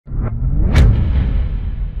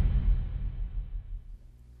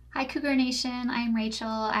Cougar Nation. I'm Rachel.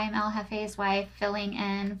 I'm El Jefe's wife, filling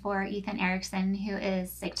in for Ethan Erickson, who is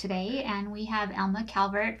sick today. And we have Elma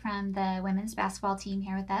Calvert from the women's basketball team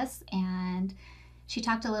here with us. And she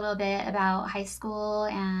talked a little bit about high school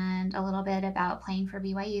and a little bit about playing for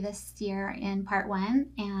BYU this year in part one.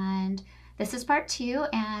 And this is part two,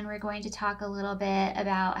 and we're going to talk a little bit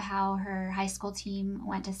about how her high school team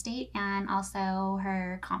went to state and also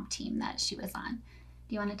her comp team that she was on.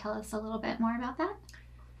 Do you want to tell us a little bit more about that?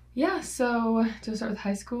 Yeah, so do I start with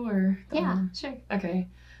high school or? Yeah, sure. Okay.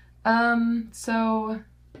 So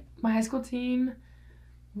my high school team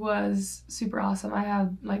was super awesome. I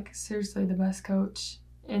had seriously the best coach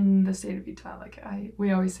in the state of Utah.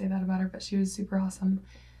 We always say that about her, but she was super awesome.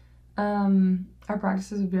 Our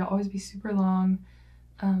practices would always be super long,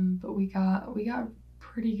 but we got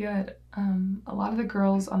pretty good. A lot of the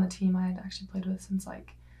girls on the team I had actually played with since I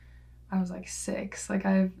was 6.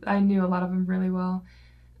 I knew a lot of them really well.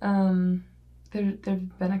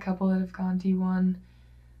 There've been a couple that have gone D1,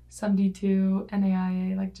 some D2,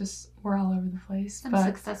 NAIA, we're all over the place. Some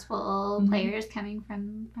successful players coming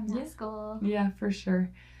from that school. Yeah, for sure.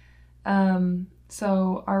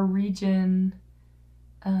 So our region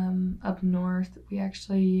up north, we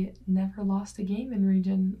actually never lost a game in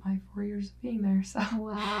region my 4 years of being there. So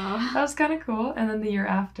wow, that was kind of cool. And then the year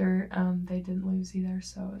after, they didn't lose either.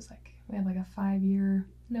 So it was we had a 5-year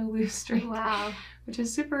no lose streak. Wow. Which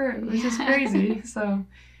is crazy. So,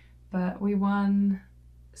 but we won.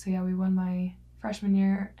 So yeah, we won my freshman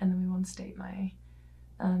year, and then we won state my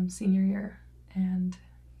senior year. And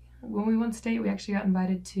when we won state, we actually got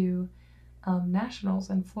invited to nationals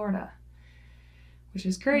in Florida, which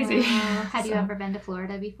is crazy. Wow. Had you ever been to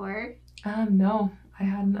Florida before? No, I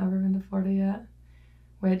hadn't ever been to Florida yet.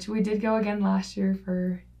 Which we did go again last year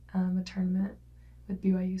for a tournament with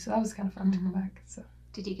BYU, so that was kind of fun to go back. So.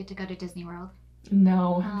 Did you get to go to Disney World?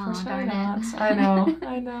 No, unfortunately not.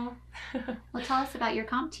 I know. Well, tell us about your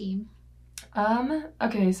comp team.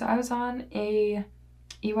 Okay, so I was on a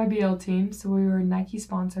EYBL team, so we were Nike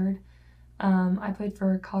sponsored. I played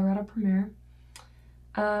for Colorado Premier.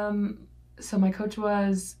 So my coach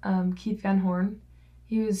was Keith Van Horn.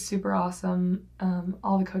 He was super awesome.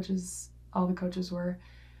 All the coaches were.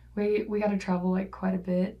 We got to travel quite a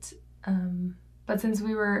bit. But since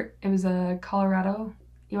it was a Colorado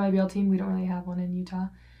EYBL team, we don't really have one in Utah.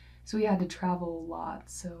 So we had to travel a lot.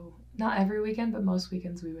 So not every weekend, but most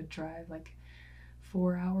weekends we would drive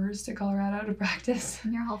 4 hours to Colorado to practice.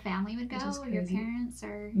 And your whole family would go? Your parents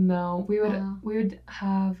or? No, we would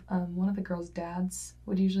have one of the girls' dads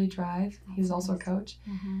would usually drive. He was also a coach.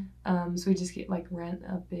 Mm-hmm. So we just get rent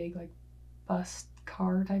a big bus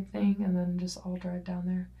car type thing and then just all drive down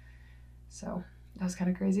there. So that was kind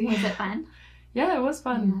of crazy. Was it fun? Yeah, it was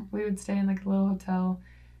fun. Yeah. We would stay in a little hotel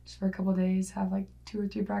just for a couple of days, have 2 or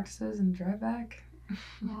 3 practices, and drive back.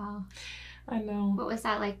 Wow. I know. What was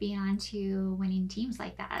that like being on to winning teams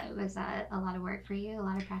like that? Was that a lot of work for you? A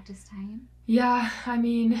lot of practice time? Yeah, I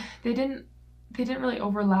mean, they didn't really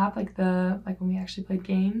overlap when we actually played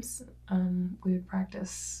games. We would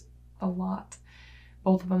practice a lot,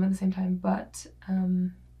 both of them at the same time, but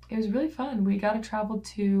it was really fun. We got to travel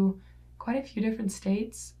to quite a few different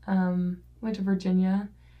states. Went to Virginia,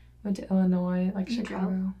 went to Illinois, Chicago.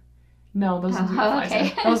 Drove? No, those ones we would fly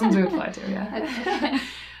to. Those ones we would fly to, yeah. Okay.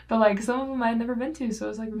 But some of them I had never been to, so it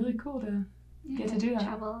was really cool to get to do that.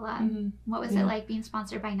 Travel a lot. Mm-hmm. What was it like being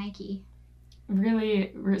sponsored by Nike?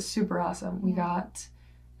 Really super awesome. We got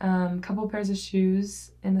a couple pairs of shoes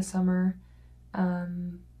in the summer,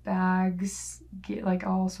 bags,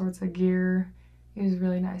 all sorts of gear. It was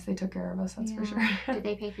really nice. They took care of us, that's for sure. Did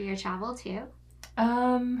they pay for your travel too?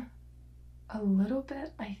 A little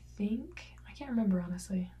bit, I think. I can't remember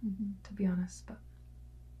honestly, to be honest, but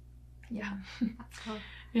yeah. That's cool.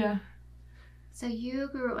 Yeah. So you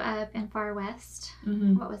grew up in Far West.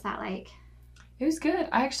 Mm-hmm. What was that like? It was good.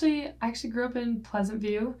 I actually grew up in Pleasant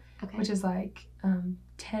View, which is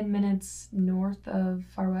 10 minutes north of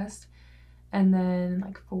Far West. And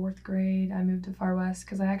then 4th grade, I moved to Far West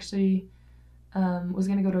because I actually was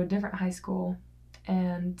going to go to a different high school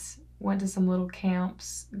and went to some little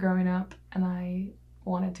camps growing up, and I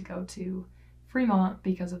wanted to go to Fremont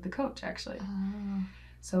because of the coach, actually. Oh.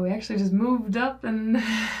 So we actually just moved up and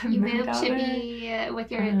you moved to be with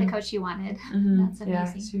the coach you wanted. Mm-hmm. That's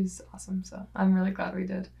amazing. Yeah, she was awesome, so I'm really glad we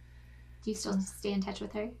did. Do you still stay in touch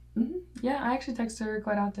with her? Mm-hmm. Yeah, I actually text her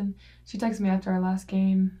quite often. She texted me after our last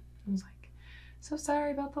game. I was so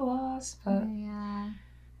sorry about the loss, but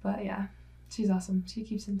yeah, she's awesome. She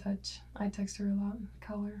keeps in touch. I text her a lot and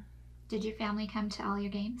call her. Did your family come to all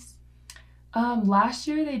your games? Last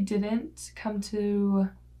year they didn't come to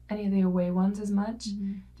any of the away ones as much,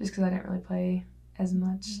 Mm-hmm. just because I didn't really play as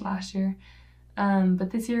much last year.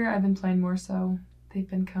 But this year I've been playing more, so they've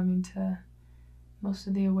been coming to most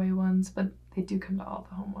of the away ones, but they do come to all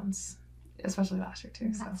the home ones, especially last year too.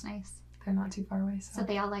 That's so nice. they're not too far away. So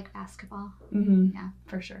they all like basketball. Mm-hmm. Yeah,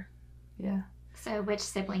 for sure. Yeah. So which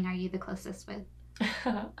sibling are you the closest with?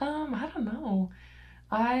 I don't know.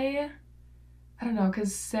 I don't know,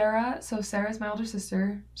 because Sarah's my older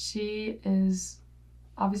sister. She is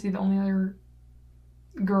obviously the only other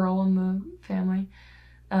girl in the family,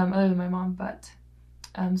 other than my mom, but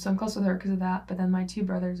so I'm close with her because of that. But then my two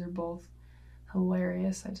brothers are both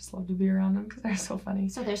hilarious. I just love to be around them because they're so funny.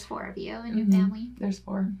 So there's 4 of you in your family? There's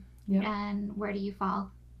 4. Yeah. And where do you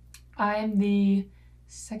fall? I'm the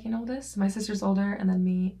second oldest. My sister's older, and then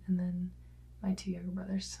me, and then my 2 younger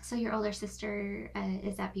brothers. So your older sister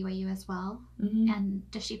is at BYU as well? Mm-hmm.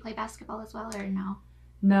 And does she play basketball as well, or no?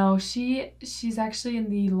 No, she's actually in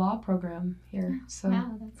the law program here, so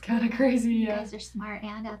Wow, that's kind of crazy. You Yeah. guys are smart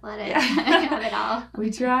and athletic. Yeah. You have it all.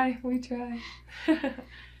 We try.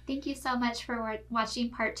 Thank you so much for watching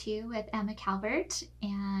part 2 with Emma Calvert,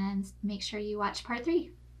 and make sure you watch part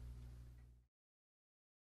 3.